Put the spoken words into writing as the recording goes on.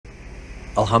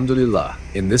Alhamdulillah,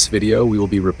 in this video we will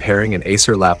be repairing an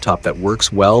Acer laptop that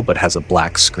works well but has a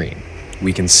black screen.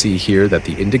 We can see here that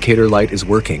the indicator light is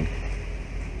working,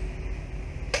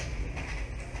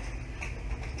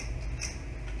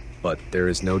 but there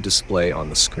is no display on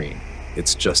the screen.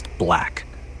 It's just black.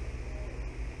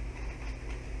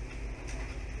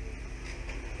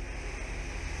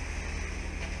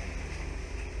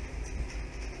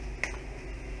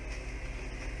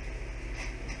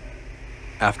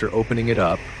 After opening it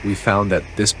up, we found that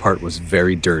this part was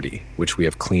very dirty, which we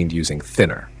have cleaned using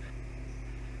thinner.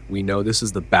 We know this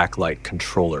is the backlight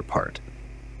controller part.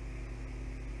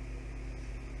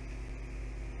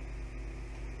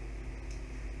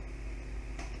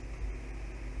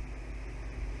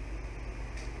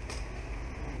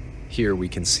 Here we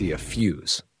can see a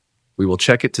fuse. We will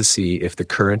check it to see if the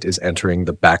current is entering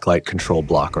the backlight control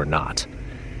block or not.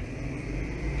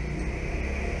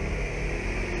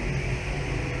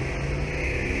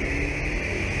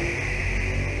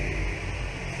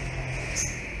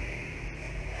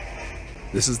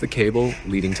 This is the cable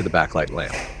leading to the backlight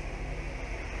lamp.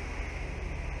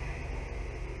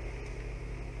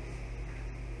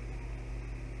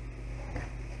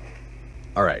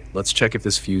 Alright, let's check if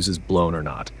this fuse is blown or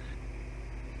not.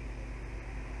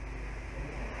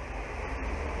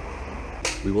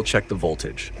 We will check the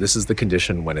voltage. This is the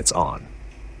condition when it's on.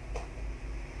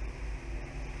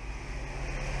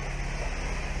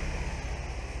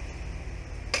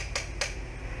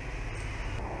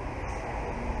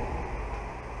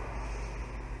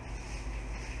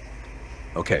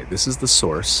 Okay, this is the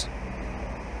source.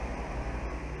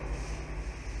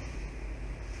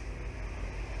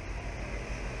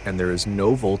 And there is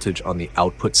no voltage on the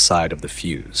output side of the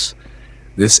fuse.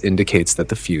 This indicates that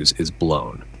the fuse is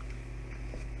blown.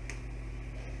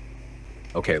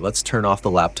 Okay, let's turn off the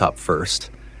laptop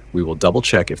first. We will double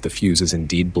check if the fuse is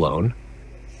indeed blown.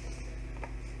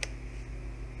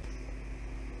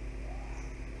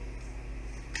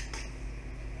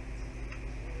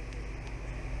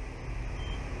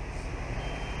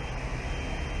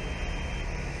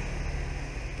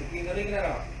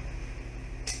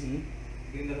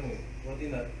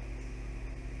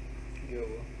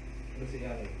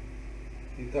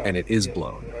 And it is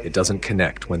blown. It doesn't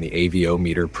connect when the AVO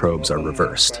meter probes are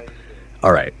reversed.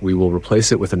 Alright, we will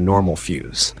replace it with a normal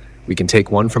fuse. We can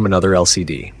take one from another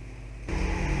LCD.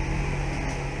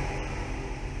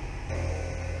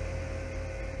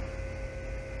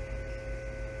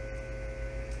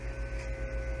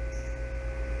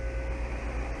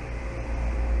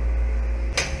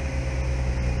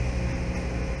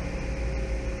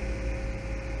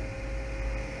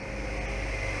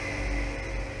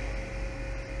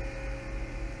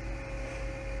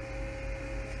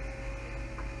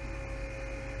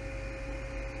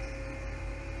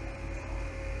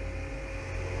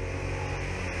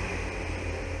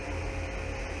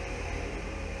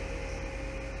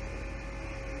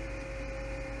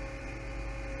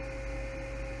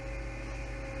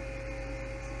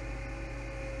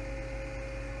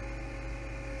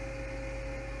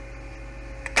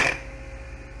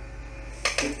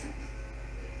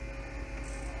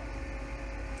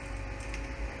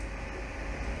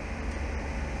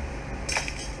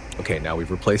 Okay, now we've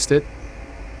replaced it.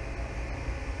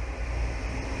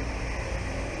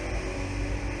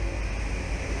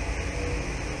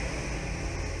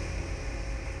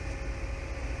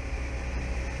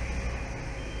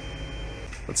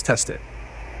 Let's test it.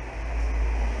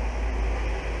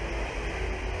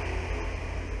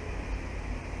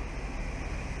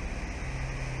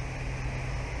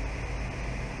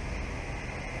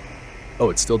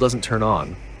 Oh, it still doesn't turn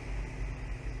on.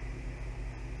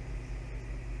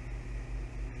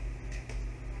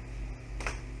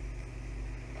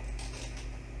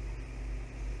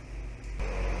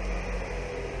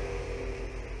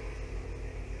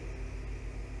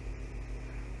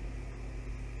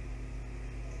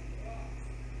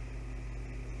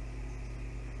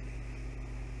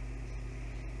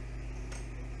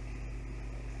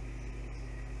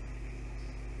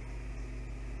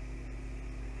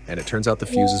 And it turns out the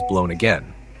fuse is blown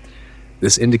again.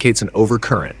 This indicates an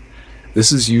overcurrent.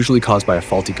 This is usually caused by a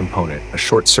faulty component, a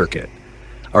short circuit.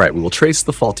 Alright, we will trace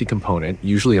the faulty component,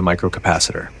 usually a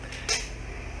microcapacitor.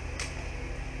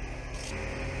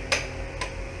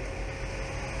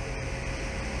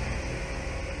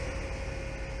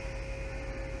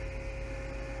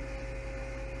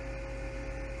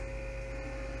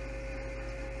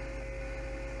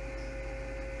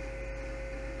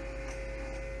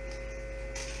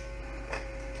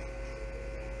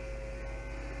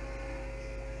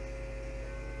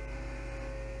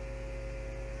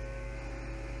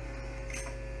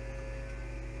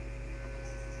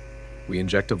 we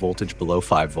inject a voltage below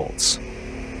 5 volts.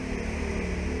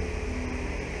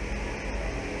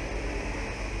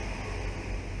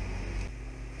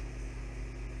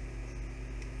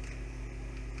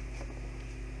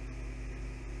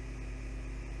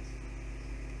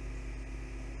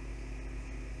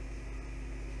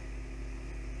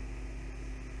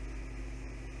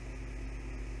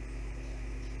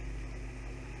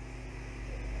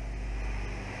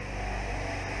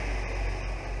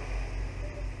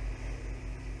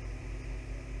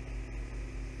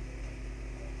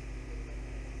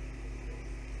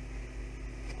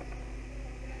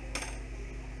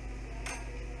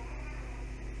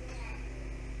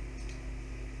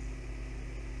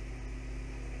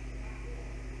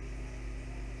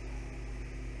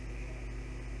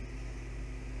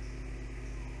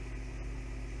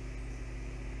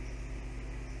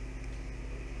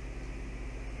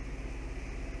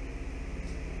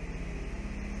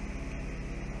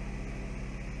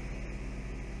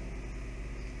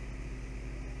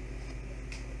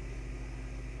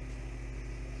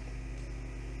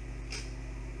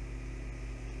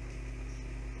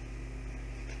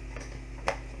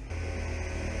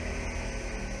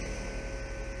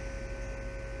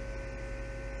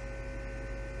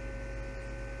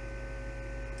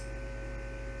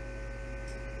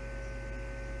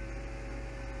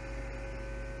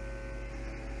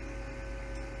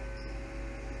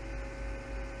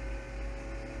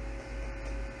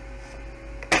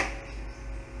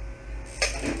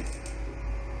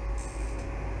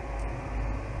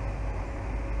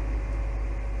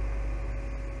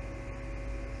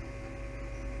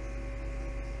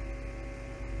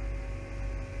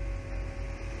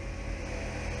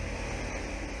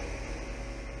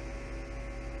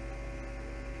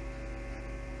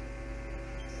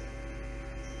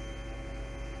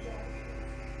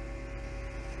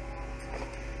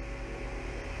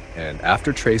 And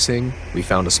after tracing, we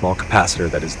found a small capacitor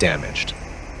that is damaged.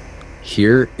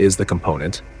 Here is the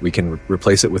component. We can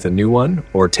replace it with a new one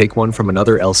or take one from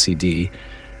another LCD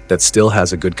that still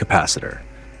has a good capacitor.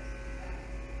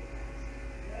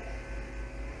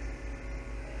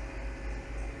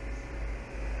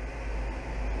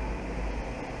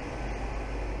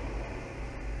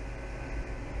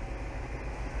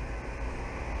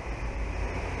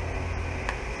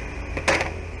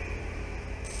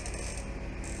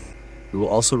 We will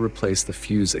also replace the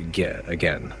fuse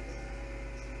again.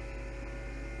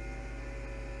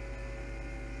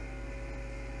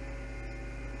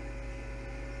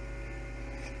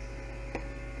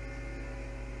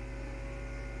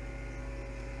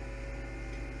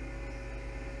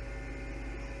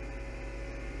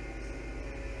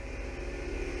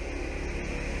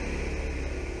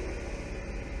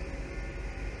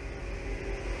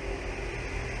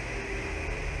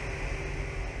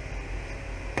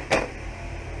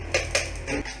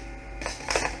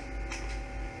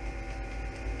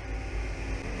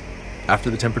 After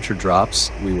the temperature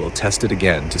drops, we will test it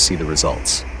again to see the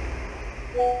results.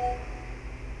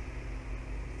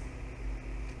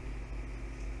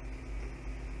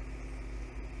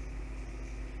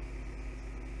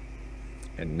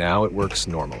 And now it works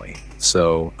normally.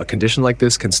 So a condition like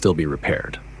this can still be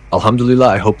repaired. Alhamdulillah,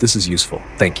 I hope this is useful.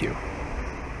 Thank you.